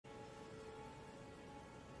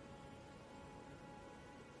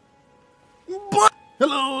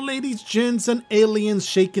Hello, ladies, gents, and aliens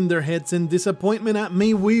shaking their heads in disappointment at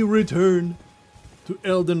me. We return to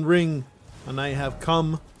Elden Ring, and I have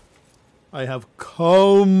come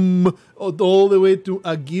all the way to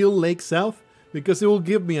Agil Lake South because it will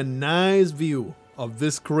give me a nice view of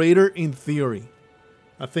this crater in theory.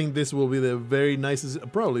 I think this will be the very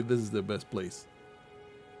nicest, probably this is the best place.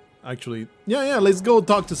 Actually, yeah, let's go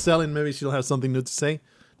talk to Selin. Maybe she'll have something new to say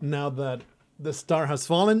now that the star has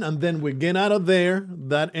fallen, and then we get out of there,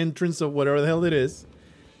 that entrance of whatever the hell it is,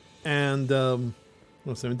 and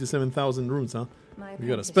 77,000 runes, huh? We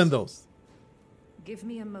gotta spend those. Give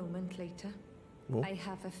me a moment later. Oh. I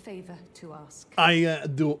have a favor to ask. I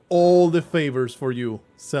do all the favors for you,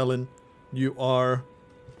 Selin. You are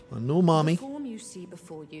a new mommy. The form you see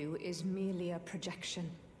before you is merely a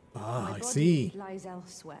projection. Ah, My I body see. lies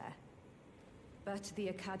elsewhere, but the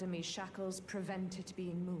Academy's shackles prevent it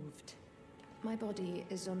being moved. My body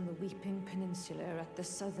is on the Weeping Peninsula at the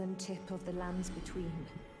southern tip of the lands between.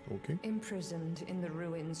 Okay. Imprisoned in the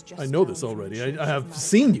ruins just I know down this from already. the Church I have of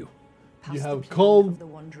seen you. Past You the have plain called of the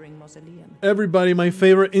Wandering Mausoleum. everybody my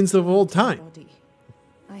favorite insta of all time. Body.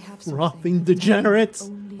 I have Frothing degenerates.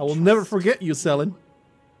 only I will never trust forget you, Selin.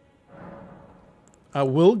 I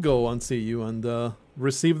will go and see you and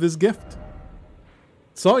receive this gift.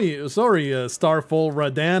 Sorry, Starfall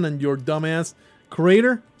Radan and your dumbass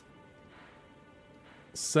crater.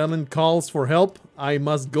 Selin calls for help. I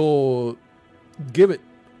must go give it.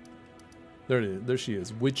 There it is. There she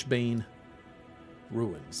is. Witchbane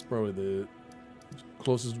Ruins. Probably the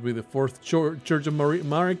closest would be the fourth Church of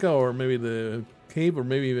Marika, or maybe the cave, or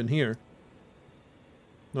maybe even here.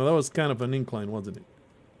 No, that was kind of an incline, wasn't it?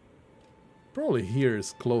 Probably here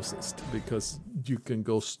is closest because you can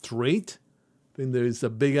go straight. Then there's a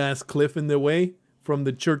big ass cliff in the way from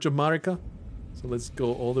the Church of Marika. So let's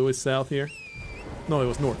go all the way south here. No, it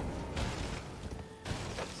was north.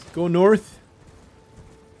 Let's go north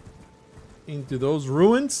into those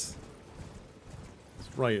ruins.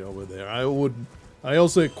 It's right over there. I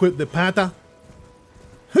also equipped the pata.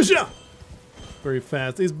 Very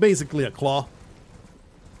fast. It's basically a claw.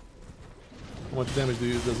 How much damage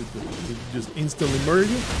does it do? Does it just instantly murder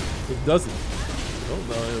you? It doesn't. Oh,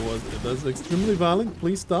 no, it does extremely violent.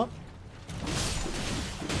 Please stop.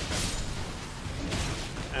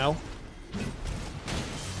 Ow.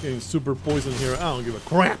 Getting super poisoned here. I don't give a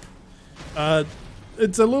crap.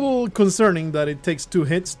 It's a little concerning that it takes 2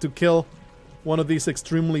 hits to kill one of these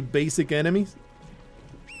extremely basic enemies.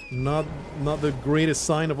 Not the greatest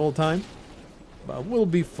sign of all time. But we'll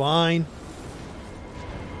be fine.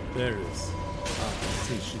 There it is.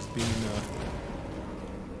 See, she's being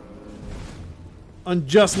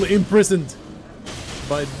unjustly imprisoned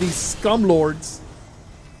by these scumlords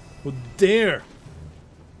who dare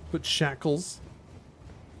put shackles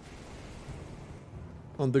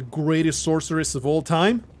on the greatest sorceress of all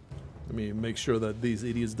time. Let me make sure that these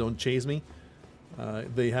idiots don't chase me.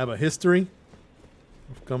 They have a history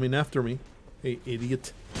of coming after me. Hey,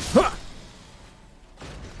 idiot. Ha!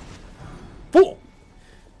 Fool!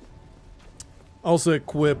 Also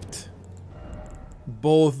equipped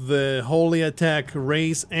both the Holy Attack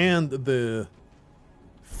Race and the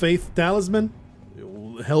Faith Talisman. It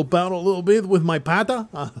will help out a little bit with my pata.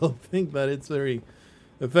 I don't think that it's very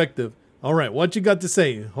effective. Alright, what you got to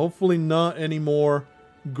say? Hopefully not any more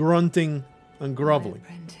grunting and groveling.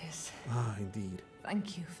 My apprentice. Ah, indeed.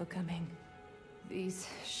 Thank you for coming. These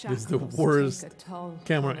This shackles is the worst take a toll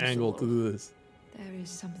camera on us angle all. to do this. There is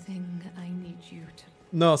something I need you to.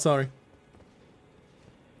 No, sorry.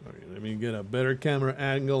 Alright, let me get a better camera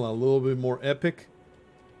angle, a little bit more epic.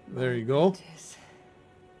 There you go. Apprentice,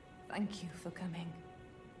 thank you for coming.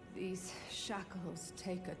 These shackles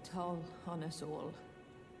take a toll on us all.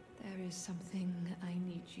 There is something I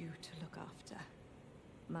need you to look after.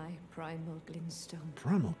 My primal glintstone.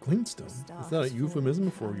 Primal glintstone? Is that a euphemism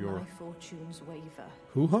for your My fortunes waver.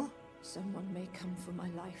 hoo-ha? Someone may come for my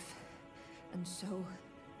life, and so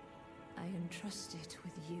I entrust it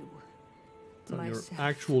with you. So your Myself.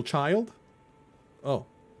 actual child? Oh,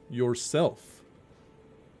 yourself.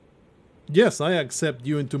 Yes, I accept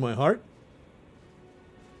you into my heart.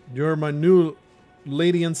 You're my new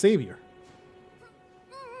lady and savior.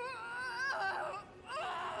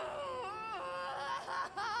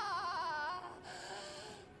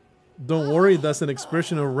 Don't worry, that's an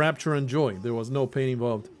expression of rapture and joy. There was no pain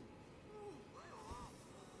involved.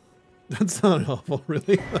 That sounded awful,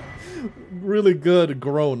 really. Really good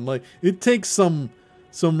groan. Like, it takes some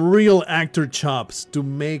real actor chops to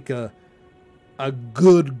make a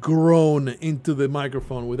good groan into the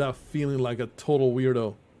microphone without feeling like a total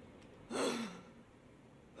weirdo.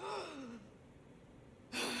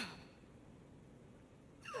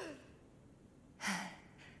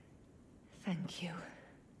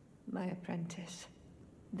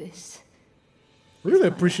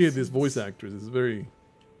 really my appreciate this essence. voice actress. It's very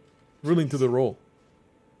really into the role.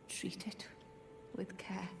 Treat it with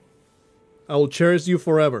care. I will cherish you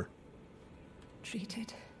forever. Treat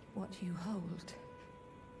it. What you hold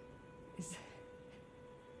is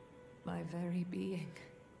my very being.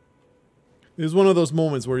 It's one of those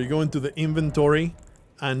moments where you go into the inventory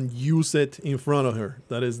and use it in front of her.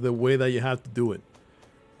 That is the way that you have to do it.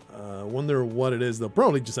 I wonder what it is though.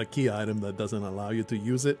 Probably just a key item that doesn't allow you to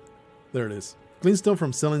use it. There it is. Glintstone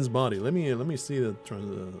from Selen's body. Let me see the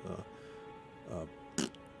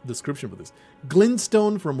description for this.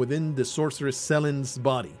 Glintstone from within the sorceress Selen's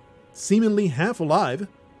body. Seemingly half alive,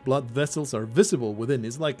 blood vessels are visible within.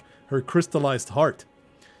 It's like her crystallized heart.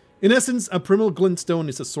 In essence, a primal glintstone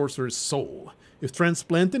is a sorcerer's soul. If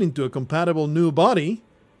transplanted into a compatible new body,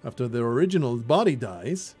 after the original body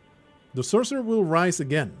dies, the sorcerer will rise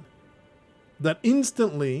again. That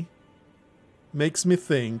instantly makes me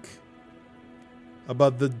think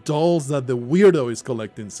about the dolls that the weirdo is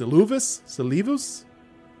collecting. Selivus?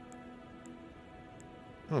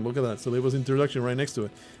 Oh, look at that. Selivus introduction right next to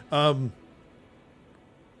it.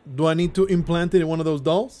 Do I need to implant it in one of those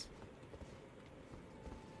dolls?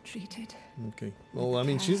 Treat it. Okay. Well, I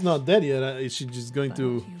mean, she's not dead yet. Is she just going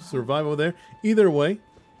to survive over there? Either way,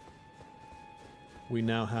 we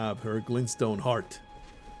now have her glintstone heart.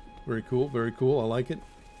 Very cool, very cool. I like it.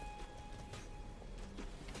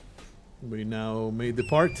 We now made the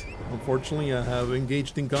part. Unfortunately, I have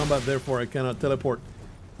engaged in combat, therefore I cannot teleport.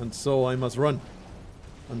 And so I must run.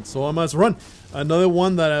 And so I must run. Another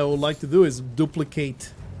one that I would like to do is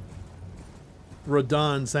duplicate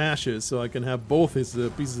Radahn's ashes so I can have both his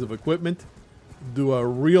pieces of equipment. Do a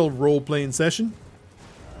real role-playing session.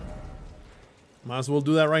 Might as well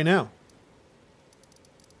do that right now.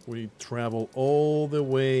 We travel all the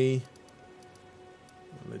way.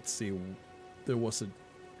 Let's see. There was a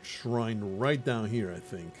shrine right down here, I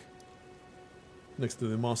think. Next to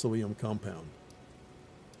the mausoleum compound.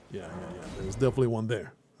 Yeah. There's definitely one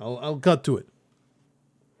there. I'll cut to it.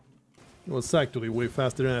 It was actually way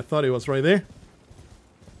faster than I thought. It was right there.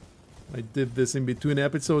 I did this in between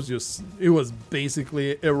episodes. It was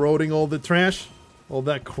basically eroding all the trash, all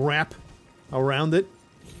that crap around it.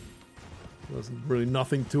 There was really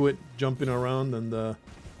nothing to it, jumping around, and the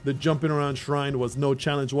jumping around shrine was no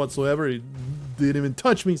challenge whatsoever. It didn't even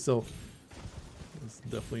touch me, so there's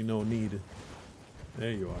definitely no need.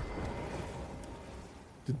 There you are.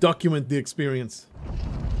 To document the experience.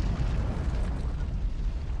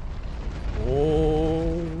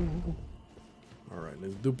 Oh. Alright,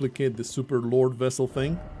 let's duplicate the Super Lord Vessel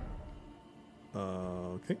thing.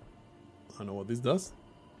 Okay. I know what this does.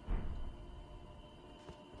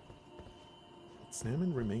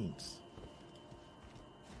 Salmon remains.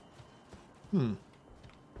 I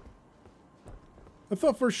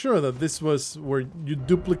thought for sure that this was where you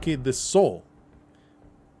duplicate the soul.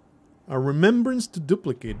 A remembrance to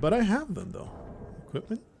duplicate, but I have them though.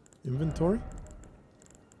 Equipment? Inventory?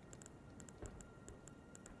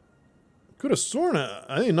 Could have sworn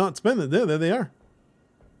I did not spend it there. There they are.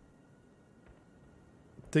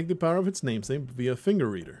 Take the power of its namesake via finger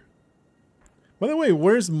reader. By the way,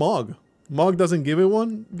 where's Mog? Mog doesn't give it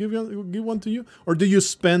one? Give one to you? Or do you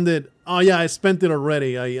spend it? Oh yeah, I spent it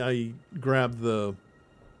already. I grabbed the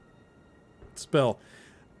spell.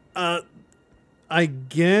 I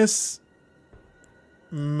guess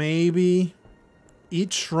maybe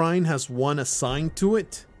each shrine has one assigned to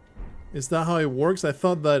it. Is that how it works? I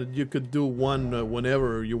thought that you could do one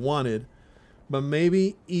whenever you wanted. But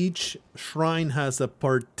maybe each shrine has a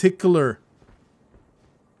particular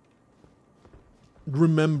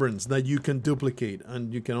remembrance that you can duplicate.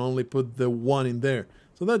 And you can only put the one in there.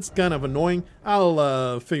 So that's kind of annoying.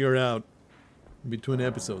 I'll figure it out between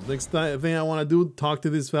episodes. Next thing I want to do, talk to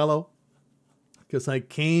this fellow. Because I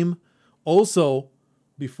came also...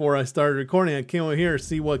 Before I started recording, I came over here to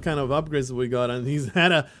see what kind of upgrades we got, and he's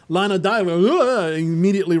had a line of dialogue,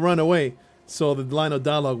 immediately run away, so the line of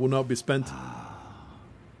dialogue will not be spent.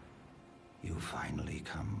 You finally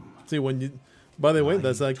come. See, when you, by the way,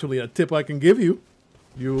 that's actually a tip I can give you.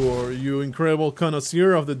 You incredible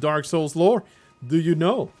connoisseur of the Dark Souls lore. Do you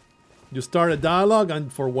know? You start a dialogue,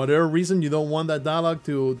 and for whatever reason you don't want that dialogue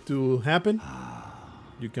to happen,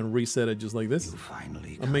 you can reset it just like this. You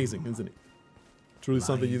finally come. Amazing, isn't it? Truly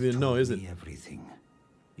something you didn't know, is it? Everything.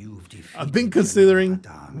 I've been considering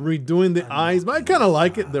redoing the eyes, but I kind of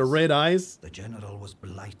like it, the red eyes. The general was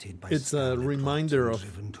blighted by it's a reminder of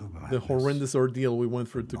the horrendous ordeal we went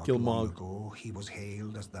through to kill Mog. Ago, he was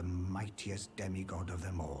hailed as the mightiest demigod of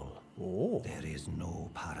them all. Oh. There is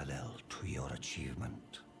no parallel to your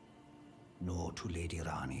achievement. No to Lady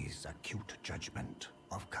Rani's acute judgment.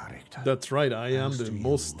 of character. That's right, I am Thanks the to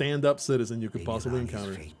most you, stand-up citizen you could possibly Lady Rani's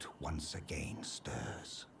encounter. fate once again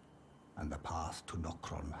stirs, and the path to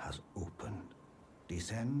Nokron has opened.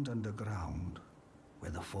 Descend underground,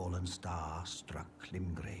 where the fallen star struck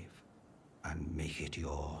Limgrave, and make it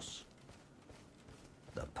yours.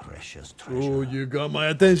 The precious treasure. Oh, you got my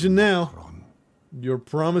attention now. Nokron. You're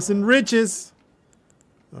promising riches.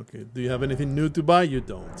 Okay, do you have anything new to buy? You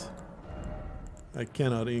don't. I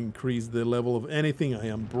cannot increase the level of anything. I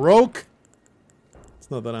am broke.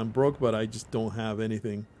 It's not that I'm broke, but I just don't have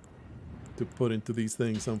anything to put into these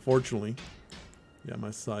things, unfortunately. Yeah,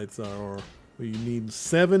 my sights are... We need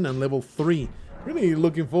 7 and level 3. Really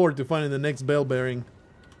looking forward to finding the next bell bearing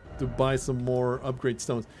to buy some more upgrade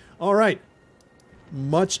stones. Alright.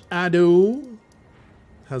 Much ado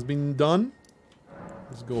has been done.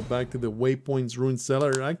 Let's go back to the Waypoints Ruined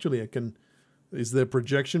Cellar. Actually, I can... Is the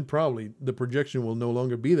projection? Probably. The projection will no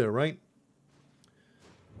longer be there, right?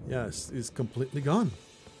 Yes, it's completely gone.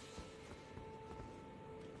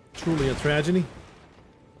 Truly a tragedy.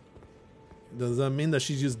 Does that mean that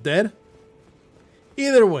she's just dead?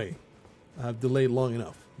 Either way, I've delayed long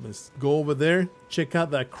enough. Let's go over there, check out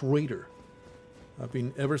that crater. I've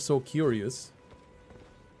been ever so curious.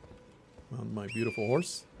 On my beautiful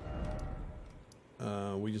horse.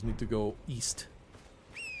 We just need to go east.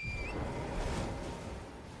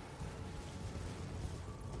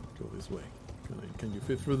 Go this way. Can you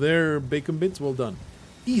fit through there, bacon bits? Well done.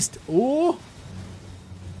 East. Oh!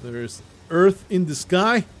 There's earth in the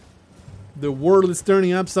sky. The world is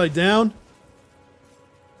turning upside down.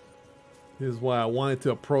 This is why I wanted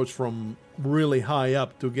to approach from really high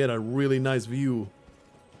up to get a really nice view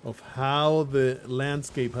of how the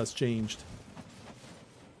landscape has changed.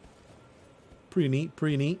 Pretty neat,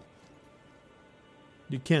 pretty neat.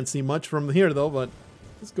 You can't see much from here though, but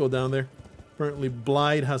let's go down there. Apparently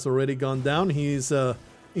Blythe has already gone down. He's a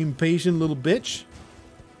impatient little bitch.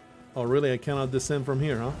 Oh really, I cannot descend from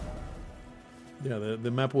here, huh? Yeah, the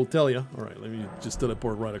map will tell you. Alright, let me just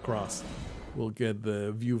teleport right across. We'll get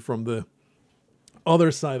the view from the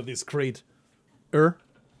other side of this crate. And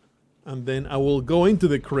then I will go into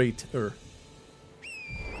the crate. Wow.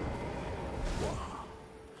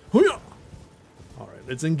 Alright,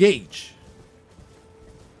 let's engage.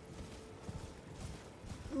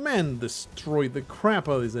 Man, destroyed the crap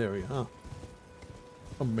out of this area, huh?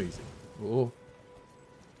 Amazing. Oh.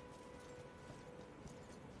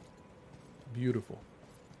 Beautiful.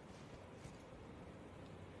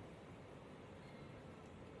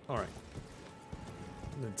 Alright.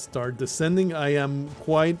 Let's start descending. I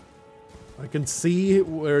can see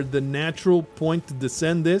where the natural point to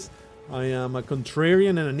descend is. I am a contrarian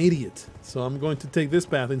and an idiot. So I'm going to take this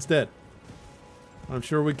path instead. I'm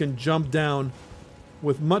sure we can jump down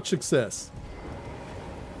with much success.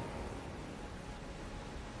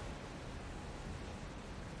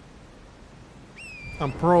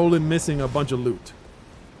 I'm probably missing a bunch of loot.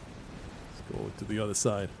 Let's go to the other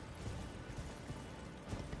side.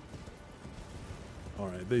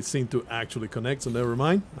 Alright, they seem to actually connect, so never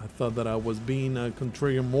mind. I thought that I was being a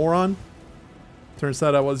contrarian moron. Turns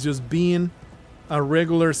out I was just being a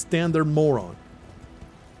regular standard moron.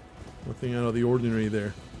 Nothing out of the ordinary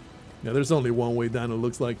there. Yeah, there's only one way down, it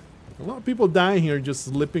looks like. A lot of people dying here just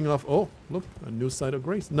slipping off. Oh, look, a new site of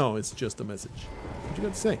grace. No, it's just a message. What you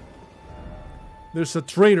got to say? There's a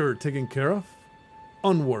traitor taken care of.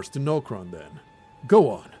 Onwards to Nokron then. Go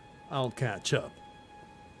on, I'll catch up.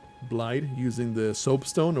 Blythe using the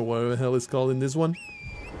soapstone or whatever the hell it's called in this one.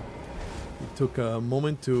 He took a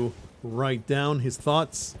moment to write down his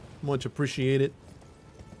thoughts. Much appreciated.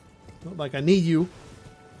 Not like I need you,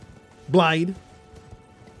 Blythe.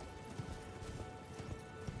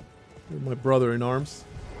 You're my brother in arms.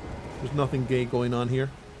 There's nothing gay going on here.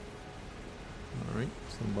 Alright,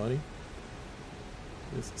 somebody.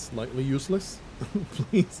 This is slightly useless.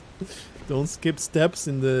 Please don't skip steps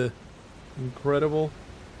in the incredible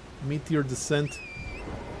meteor descent.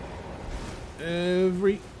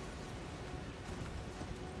 Every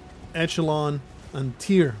echelon and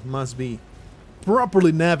tier must be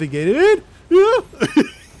properly navigated. Alright,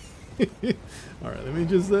 let me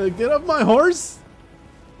just get off my horse.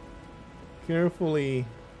 Carefully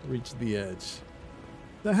reach the edge.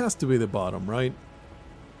 That has to be the bottom, right?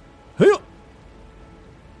 Hey!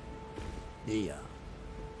 Yeah.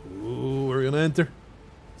 Ooh, we're gonna enter.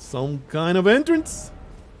 Some kind of entrance.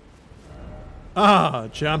 Ah,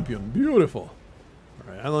 champion. Beautiful.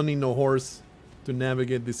 Alright, I don't need no horse to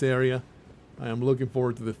navigate this area. I am looking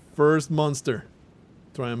forward to the first monster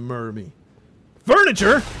try and murder me.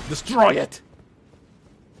 Furniture? Destroy it!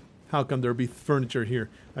 How can there be furniture here?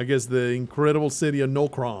 I guess the incredible city of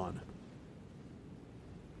Nokron.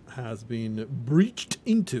 has been breached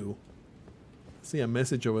into. See a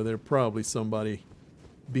message over there, probably somebody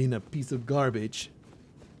being a piece of garbage.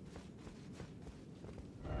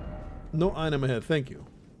 No item ahead, thank you.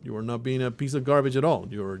 You are not being a piece of garbage at all.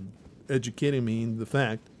 You're educating me in the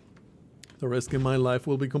fact the rest of my life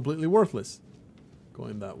will be completely worthless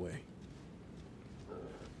going that way.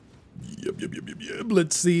 Yep.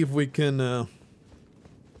 Let's see if we can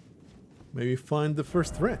maybe find the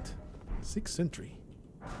first threat. 6th century.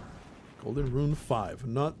 Golden Rune 5.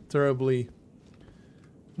 Not terribly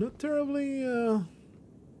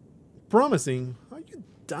promising. How you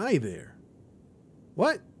die there?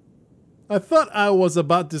 What? I thought I was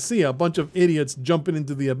about to see a bunch of idiots jumping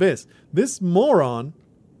into the abyss. This moron.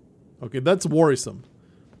 Okay, that's worrisome.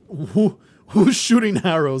 Who's shooting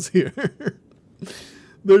arrows here?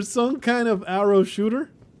 There's some kind of arrow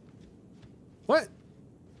shooter? What?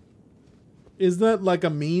 Is that like a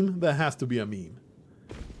meme? That has to be a meme.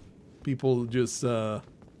 People just,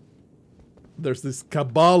 there's this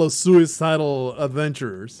cabal of suicidal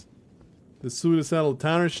adventurers. The suicidal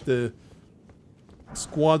Tarnish, the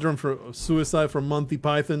squadron for suicide from Monty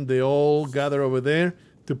Python, they all gather over there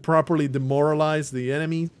to properly demoralize the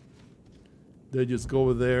enemy. They just go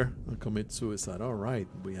over there and commit suicide. All right,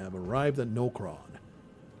 we have arrived at Nokron,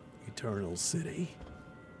 Eternal City.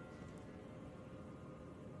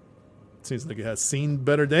 Seems like it has seen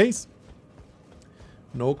better days.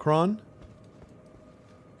 Nokron.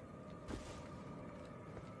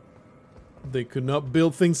 They could not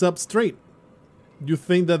build things up straight. You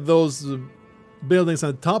think that those buildings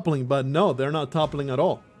are toppling, but no, they're not toppling at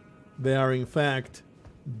all. They are in fact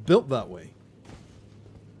built that way.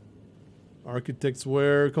 Architects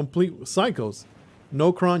were complete psychos.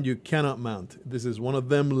 Nokron you cannot mount. This is one of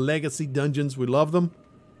them legacy dungeons. We love them.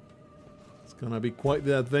 It's gonna be quite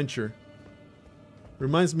the adventure.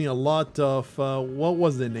 Reminds me a lot of what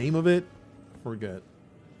was the name of it? Forget.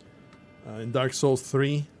 In Dark Souls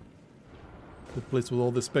 3, the place with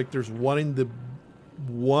all the specters. What in the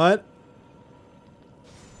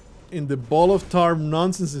ball of tar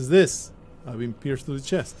nonsense is this? I've been pierced through the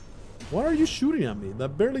chest. What are you shooting at me?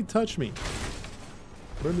 That barely touched me.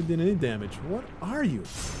 Barely did any damage. What are you?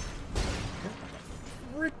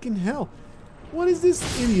 Freaking hell. What is this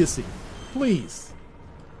idiocy? Please.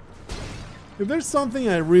 If there's something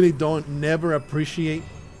I really never appreciate,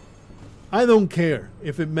 I don't care.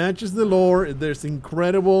 If it matches the lore, if there's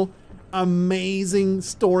incredible, amazing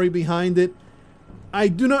story behind it, I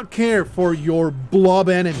do not care for your blob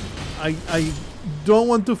enemy. I don't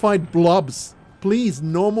want to fight blobs. Please,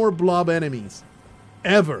 no more blob enemies.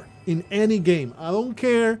 Ever. In any game. I don't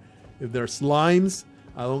care if they're slimes.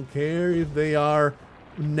 I don't care if they are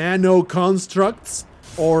nano constructs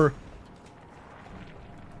or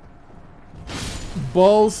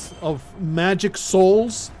balls of magic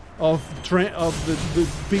souls of the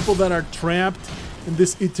people that are trapped in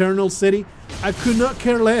this eternal city. I could not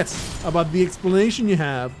care less about the explanation you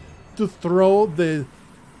have to throw the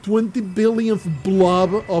 20 billionth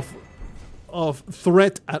blob of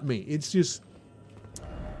threat at me. It's just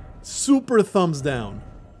super thumbs down.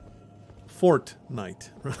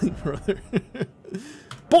 Fortnite, right, brother?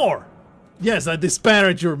 Poor! Yes, I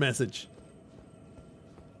disparage your message.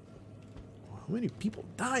 How many people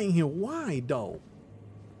dying here? Why, though?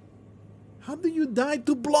 How do you die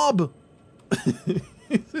to blob?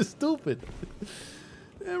 It's stupid.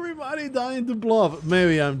 Everybody dying to blob.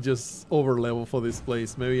 Maybe I'm just over level for this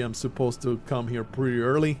place. Maybe I'm supposed to come here pretty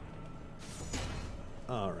early.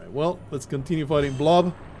 Alright, well, let's continue fighting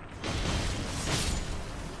blob.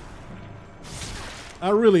 I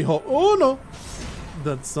really hope... Oh, no!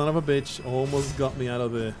 That son of a bitch almost got me out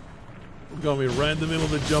of the... Got me right in the middle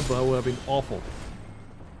of the jump. That would have been awful.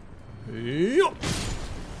 Yup.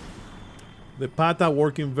 The pata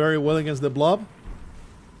working very well against the blob.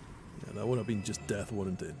 Yeah, that would have been just death,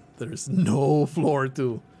 wouldn't it? There's no floor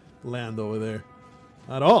to land over there.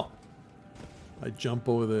 At all. I jump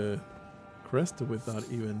over the crest without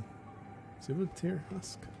even... Silver tear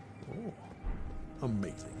husk. Oh.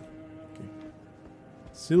 Amazing. Okay.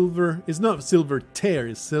 Silver... It's not silver tear,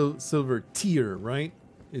 it's silver tear, right?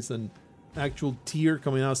 It's an actual tear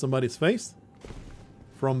coming out of somebody's face.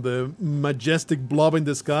 From the majestic blob in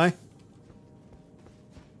the sky.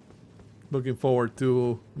 Looking forward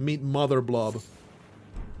to meet Mother Blob.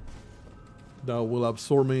 That will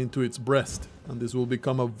absorb me into its breast. And this will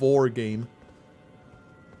become a vor game.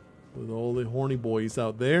 With all the horny boys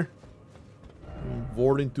out there.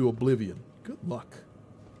 Vored into oblivion. Good luck.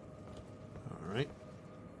 Alright.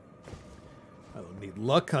 I don't need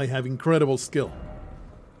luck, I have incredible skill.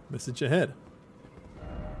 Message ahead.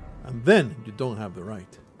 And then you don't have the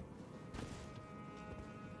right.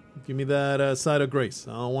 Give me that side of grace.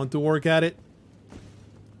 I don't want to work at it.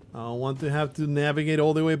 I don't want to have to navigate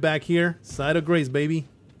all the way back here. Side of grace, baby.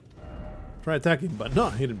 Try attacking, but no,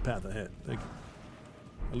 hidden path ahead. Thank you.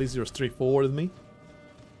 At least you're straightforward with me.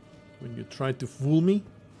 When you try to fool me,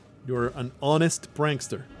 you're an honest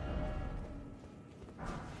prankster.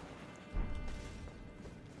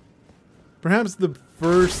 Perhaps the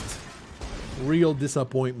first real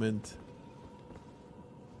disappointment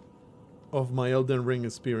of my Elden Ring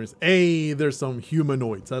experience. Hey, there's some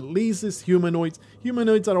humanoids. At least it's humanoids.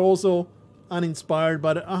 Humanoids are also uninspired,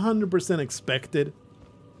 but 100% expected.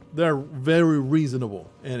 They're very reasonable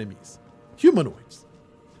enemies. Humanoids.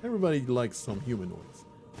 Everybody likes some humanoids.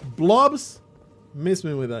 Blobs? Miss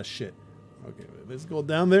me with that shit. Okay, let's go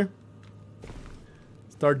down there.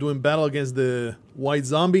 Start doing battle against the white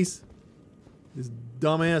zombies. These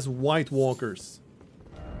dumbass white walkers.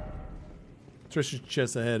 Treasure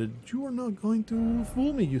chest ahead. You are not going to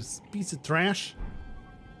fool me, you piece of trash.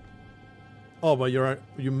 Oh, but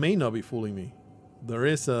you may not be fooling me. There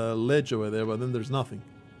is a ledge over there, but then there's nothing.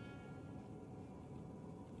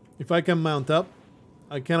 If I can mount up,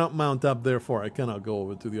 I cannot mount up, therefore I cannot go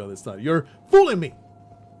over to the other side. You're fooling me!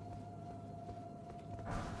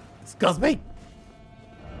 Disgust me!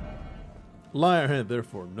 Lie ahead,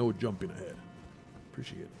 therefore no jumping ahead.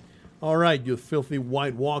 Appreciate it. Alright, you filthy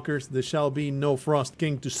white walkers, there shall be no Frost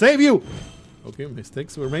King to save you! Okay,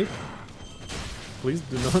 mistakes were made. Please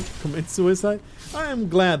do not commit suicide. I am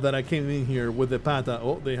glad that I came in here with the pata.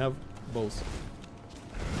 Oh, they have bows.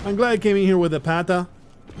 I'm glad I came in here with the pata.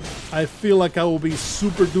 I feel like I will be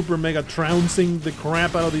super duper mega trouncing the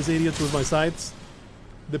crap out of these idiots with my scythes.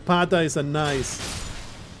 The pata is a nice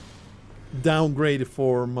downgrade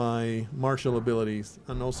for my martial abilities.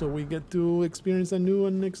 And also we get to experience a new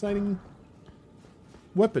and exciting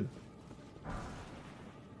weapon.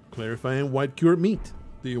 Clarifying white cured meat.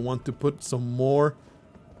 Do you want to put some more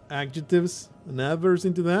adjectives and adverbs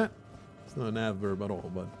into that? It's not an adverb at all,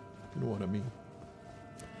 but you know what I mean.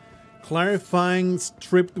 Clarifying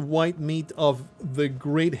stripped white meat of the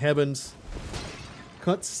great heavens.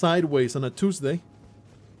 Cut sideways on a Tuesday.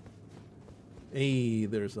 Hey,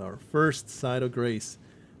 there's our first side of grace.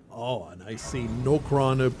 Oh, and I see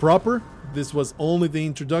Nokron proper. This was only the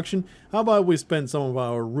introduction. How about we spend some of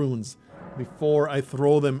our runes before I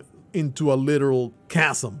throw them into a literal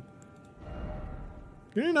chasm?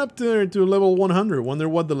 Getting up to level 100. Wonder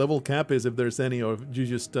what the level cap is, if there's any, or if you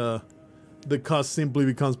just the cost simply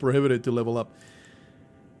becomes prohibited to level up.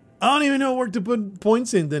 I don't even know where to put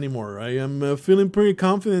points in anymore. I am feeling pretty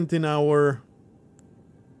confident in our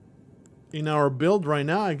build right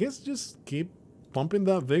now. I guess just keep pumping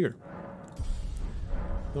that vigor.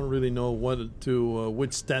 Don't really know what to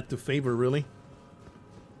which stat to favor, really.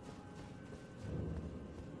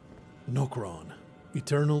 Nokron,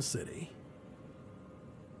 Eternal City.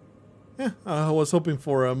 Yeah, I was hoping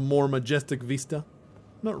for a more majestic vista.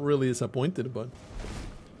 Not really disappointed, but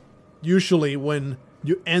usually when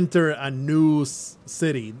you enter a new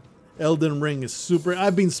city, Elden Ring is super...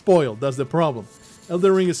 I've been spoiled, that's the problem.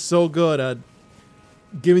 Elden Ring is so good at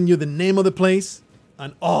giving you the name of the place,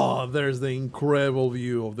 and oh, there's the incredible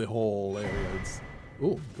view of the whole area.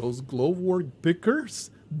 Oh, those glowworm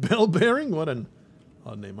pickers? Bell bearing? What an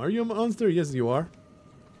odd name. Are you a monster? Yes, you are.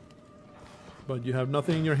 But you have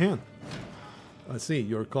nothing in your hand. I see,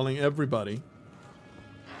 you're calling everybody.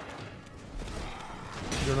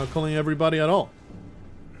 You're not calling everybody at all.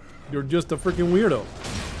 You're just a freaking weirdo.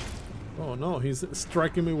 Oh no, he's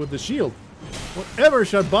striking me with the shield. Whatever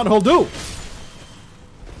should Butthole do?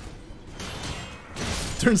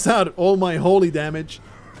 Turns out all my holy damage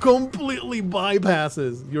completely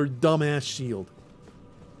bypasses your dumbass shield.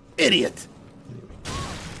 Idiot! Anyway.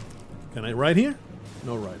 Can I ride here?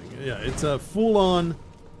 No riding. Yeah, it's a full-on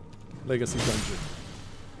legacy dungeon.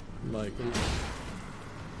 Like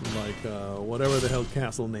whatever the hell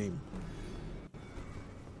castle name.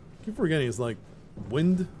 I keep forgetting it's like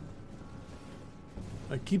Wind.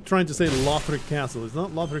 I keep trying to say Lothric Castle. It's not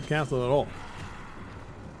Lothric Castle at all.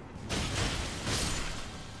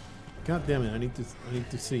 God damn it! I need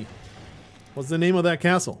to see. What's the name of that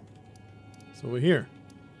castle? It's over here.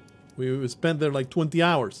 We spent there like 20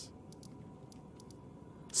 hours.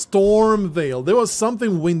 Stormvale. There was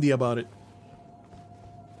something windy about it.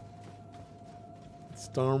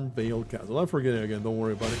 Stormvale Castle. I'll forget it again. Don't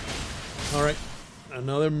worry about it. All right.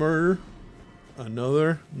 Another murder.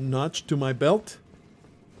 Another notch to my belt.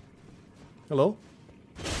 Hello?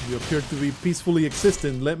 You appear to be peacefully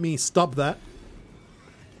existent. Let me stop that.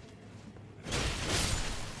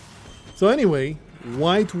 So anyway,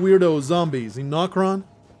 white weirdo zombies in Nokron.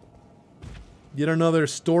 Yet another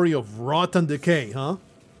story of rot and decay, huh?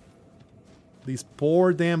 These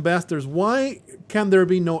poor damn bastards. Why can there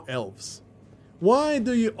be no elves? Why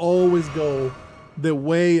do you always go the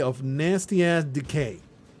way of nasty ass decay?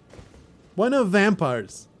 Why not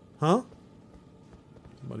vampires? Huh?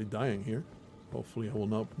 Somebody dying here. Hopefully I will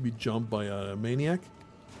not be jumped by a maniac.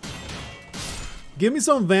 Give me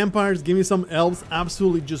some vampires, give me some elves,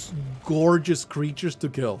 absolutely just gorgeous creatures to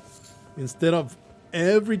kill. Instead of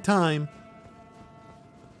every time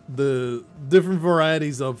the different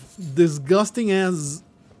varieties of disgusting as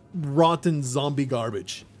rotten zombie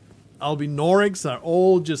garbage. Albinorics are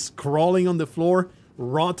all just crawling on the floor,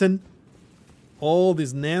 rotten. All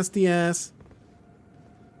these nasty ass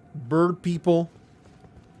bird people.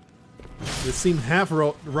 They seem half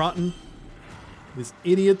rotten. These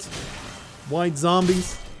idiots. White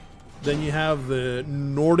zombies. Then you have the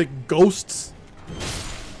Nordic ghosts.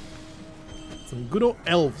 Some good old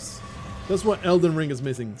elves. That's what Elden Ring is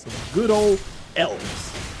missing. Some good old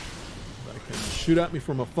elves. That can shoot at me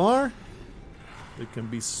from afar. They can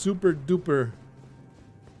be super duper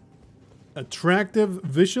attractive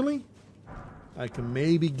visually. I can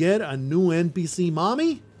maybe get a new NPC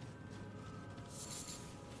mommy.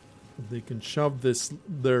 They can shove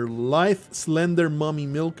their lithe, slender mummy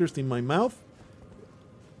milkers in my mouth.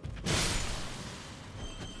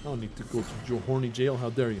 I don't need to go to horny jail. How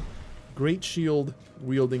dare you? Great shield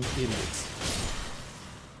wielding idiots.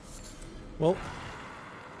 Well,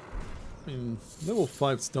 I mean, level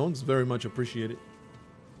 5 stones, very much appreciated.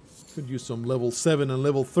 Could use some level 7 and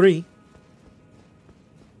level 3.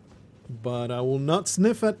 But I will not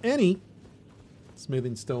sniff at any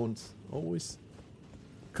smithing stones. Always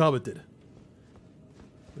coveted.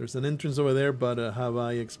 There's an entrance over there, but have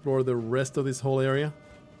I explored the rest of this whole area?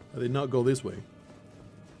 I did not go this way.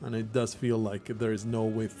 And it does feel like there is no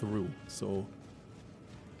way through. So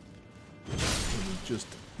let me just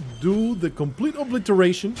do the complete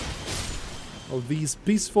obliteration of these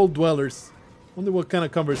peaceful dwellers. Wonder what kind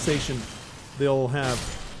of conversation they'll have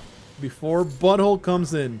before Butthole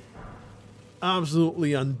comes in.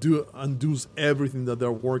 Absolutely undoes everything that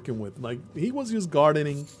they're working with. Like, he was just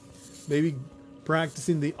gardening, maybe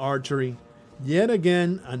practicing the archery. Yet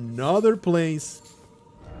again, another place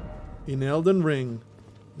in Elden Ring,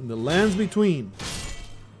 in the lands between,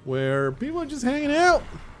 where people are just hanging out.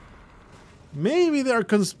 Maybe they're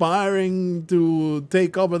conspiring to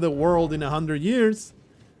take over the world in 100 years,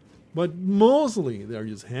 but mostly they're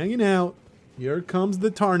just hanging out. Here comes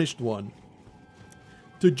the Tarnished One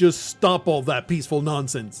to just stop all that peaceful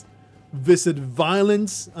nonsense. Visit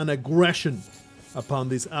violence and aggression upon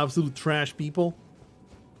these absolute trash people.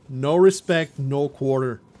 No respect, no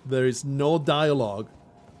quarter. There is no dialogue,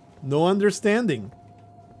 no understanding.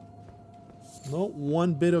 Not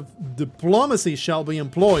one bit of diplomacy shall be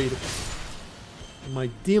employed. Am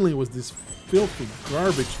I dealing with these filthy,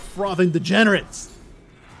 garbage, frothing degenerates?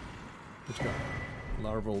 Which got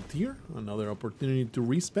larval tier, another opportunity to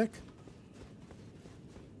respec.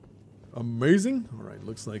 Amazing. Alright,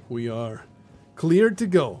 looks like we are cleared to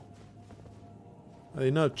go. I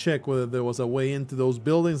did not check whether there was a way into those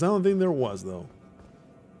buildings. I don't think there was, though.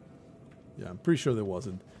 Yeah, I'm pretty sure there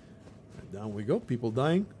wasn't. Right, down we go. People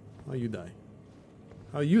dying. How you die?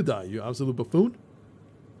 How you die, you absolute buffoon?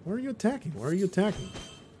 Where are you attacking? Where are you attacking?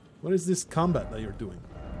 What is this combat that you're doing?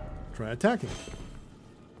 Try attacking.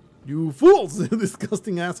 You fools!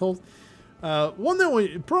 Disgusting assholes. Wonder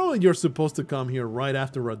when probably you're supposed to come here right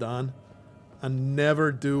after Radahn and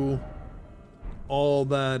never do all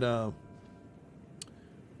that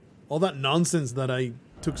nonsense that I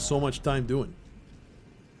took so much time doing.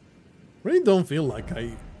 Really don't feel like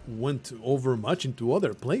I went over much into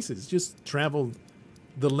other places. Just traveled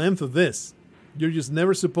the length of this. You're just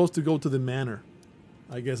never supposed to go to the manor,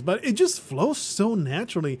 I guess. But it just flows so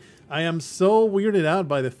naturally. I am so weirded out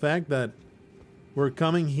by the fact that we're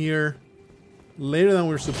coming here later than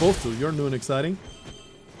we're supposed to. You're new and exciting.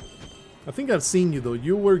 I think I've seen you, though.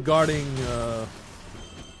 You were guarding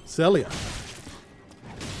Celia.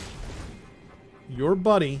 Your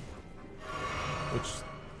buddy,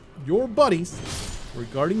 your buddies were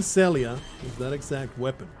guarding Celia with that exact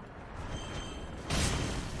weapon.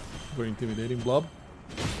 Very intimidating blob.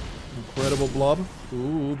 Incredible blob.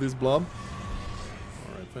 Ooh, this blob.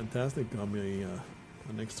 Alright, fantastic. Got me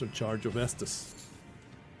an extra charge of Estus.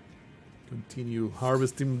 Continue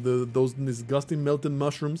harvesting those disgusting melted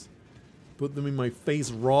mushrooms. Put them in my face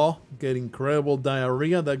raw. Get incredible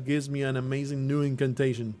diarrhea. That gives me an amazing new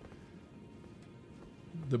incantation.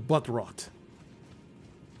 The butt rot.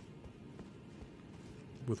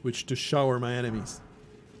 With which to shower my enemies.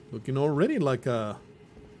 Looking already like a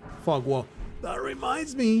fog wall. That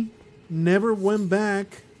reminds me. Never went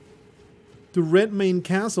back to Redmane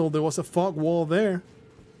Castle, there was a fog wall there.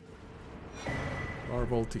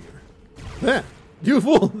 Larval tier. There! You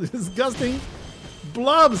fool! Disgusting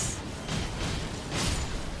blobs!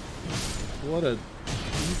 What a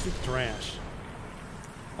piece of trash.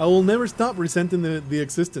 I will never stop resenting the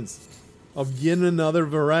existence of yet another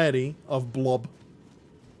variety of blob.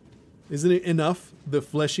 Isn't it enough? The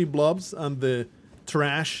fleshy blobs and the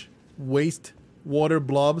trash, waste, water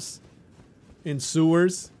blobs in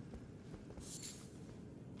sewers.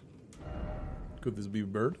 Could this be a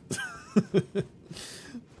bird?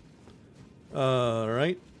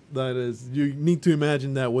 Right? That is, you need to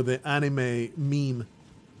imagine that with the anime meme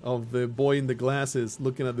of the boy in the glasses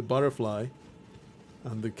looking at the butterfly.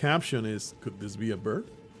 And the caption is, could this be a bird?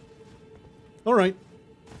 Alright.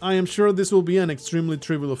 I am sure this will be an extremely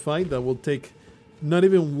trivial fight that will take not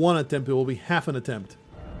even one attempt, it will be half an attempt.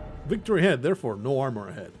 Victory ahead, therefore no armor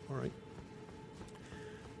ahead. Alright.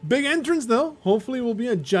 Big entrance though. Hopefully it will be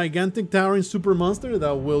a gigantic towering super monster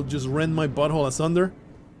that will just rend my butthole asunder.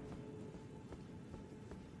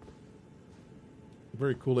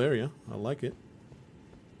 Very cool area. I like it.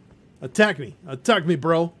 Attack me. Attack me,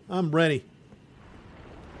 bro. I'm ready.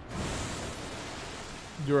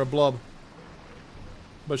 You're a blob.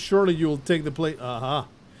 But surely you'll take the plate. Aha.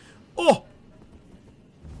 Oh!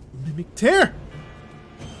 Mimic Tear!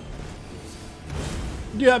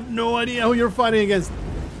 You have no idea who you're fighting against.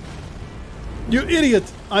 You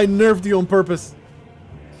idiot! I nerfed you on purpose.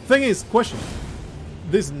 Thing is, question.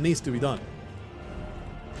 This needs to be done.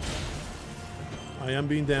 I am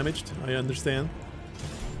being damaged. I understand.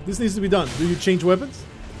 This needs to be done. Do you change weapons?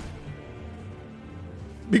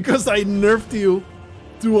 Because I nerfed you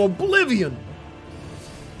to oblivion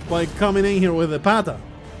by coming in here with a pata.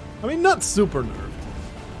 I mean, not super nerfed.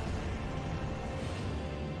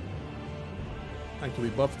 Actually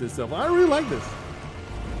buffed itself. I really like this.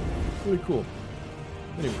 Really cool.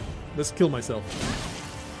 Anyway, let's kill myself.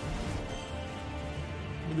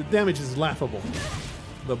 I mean, the damage is laughable.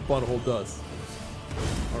 The butthole does.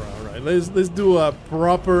 Alright, let's do a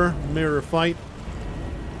proper mirror fight.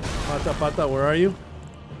 Pata Pata, where are you?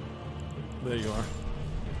 There you are.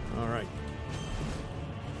 Alright.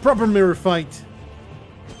 Proper mirror fight.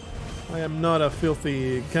 I am not a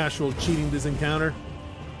filthy casual cheating this encounter.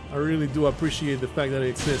 I really do appreciate the fact that it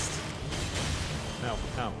exists. Ow,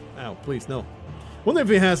 ow, ow, please, no. Wonder if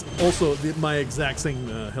it has also my exact same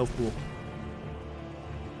health pool.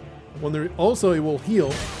 Wonder also it will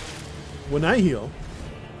heal when I heal.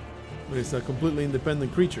 It's a completely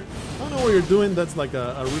independent creature. I don't know what you're doing. That's like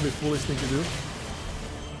a really foolish thing to do.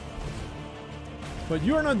 But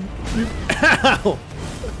you're not... Ow!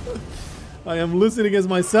 I am losing against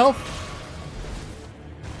myself.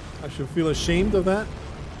 I should feel ashamed of that.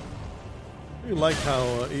 I really like how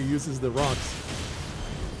it uses the rocks.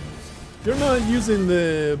 You're not using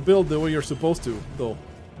the build the way you're supposed to, though.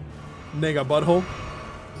 Nega butthole.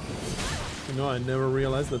 You know, I never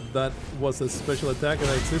realized that that was a special attack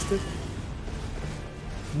that existed.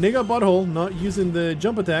 Nigga butthole not using the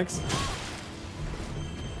jump attacks.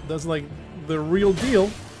 That's like the real deal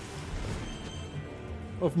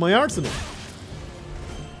of my arsenal.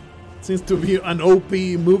 Seems to be an OP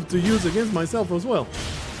move to use against myself as well.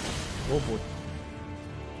 Oh boy.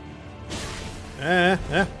 Alright.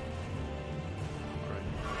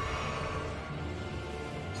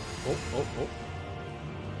 Oh, oh, oh.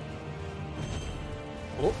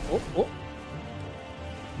 Oh, oh, oh.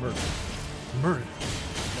 Murder. Murder.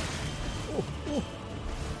 Oh, oh.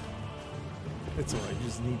 It's alright, you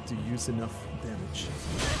just need to use enough damage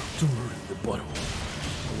to murder the butthole.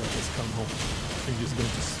 I'll let this come home. Are you just going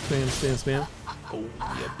to spam, spam, spam? Oh,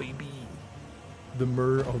 yeah, baby. The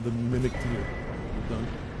murder of the mimic tear. We're done.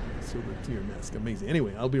 Silver tear mask. Amazing.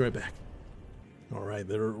 Anyway, I'll be right back. Alright,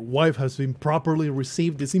 their wife has been properly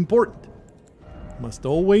received. It's important. Must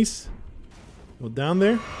always go down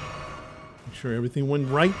there. Make sure everything went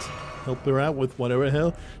right. Help her out with whatever the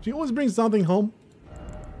hell. She always brings something home.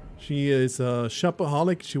 She is a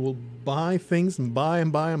shopaholic. She will buy things and buy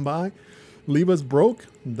and buy and buy. Leave us broke.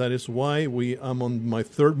 That is why I'm on my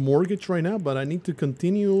third mortgage right now, but I need to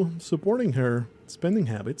continue supporting her spending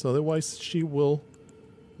habits. Otherwise, she will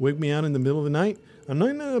wake me out in the middle of the night. I'm not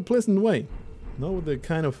in a pleasant way. Not with the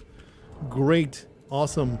kind of great,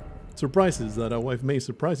 awesome surprises that a wife may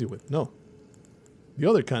surprise you with. No. The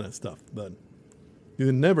other kind of stuff that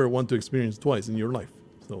you never want to experience twice in your life.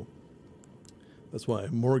 So that's why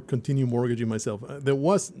I continue mortgaging myself.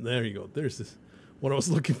 There you go. There's this, what I was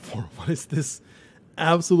looking for. What is this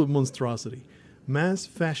absolute monstrosity? Mass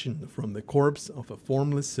fashioned from the corpse of a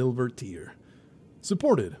formless silver tear,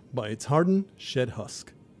 supported by its hardened shed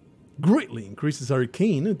husk. greatly increases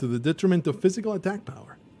arcane to the detriment of physical attack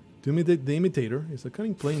power. To imitate the imitator is a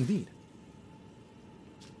cunning play indeed.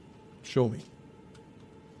 Show me.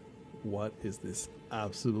 What is this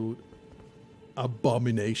absolute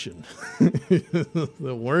abomination?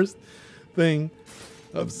 The worst thing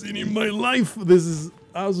I've seen in my life. This is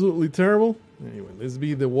absolutely terrible. Anyway, let's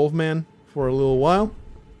be the Wolfman for a little while.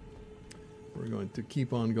 We're going to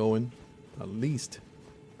keep on going. At least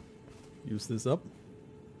use this up.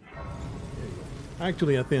 There you go.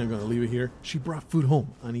 Actually, I think I'm going to leave it here. She brought food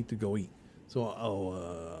home. I need to go eat. So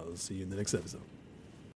I'll see you in the next episode.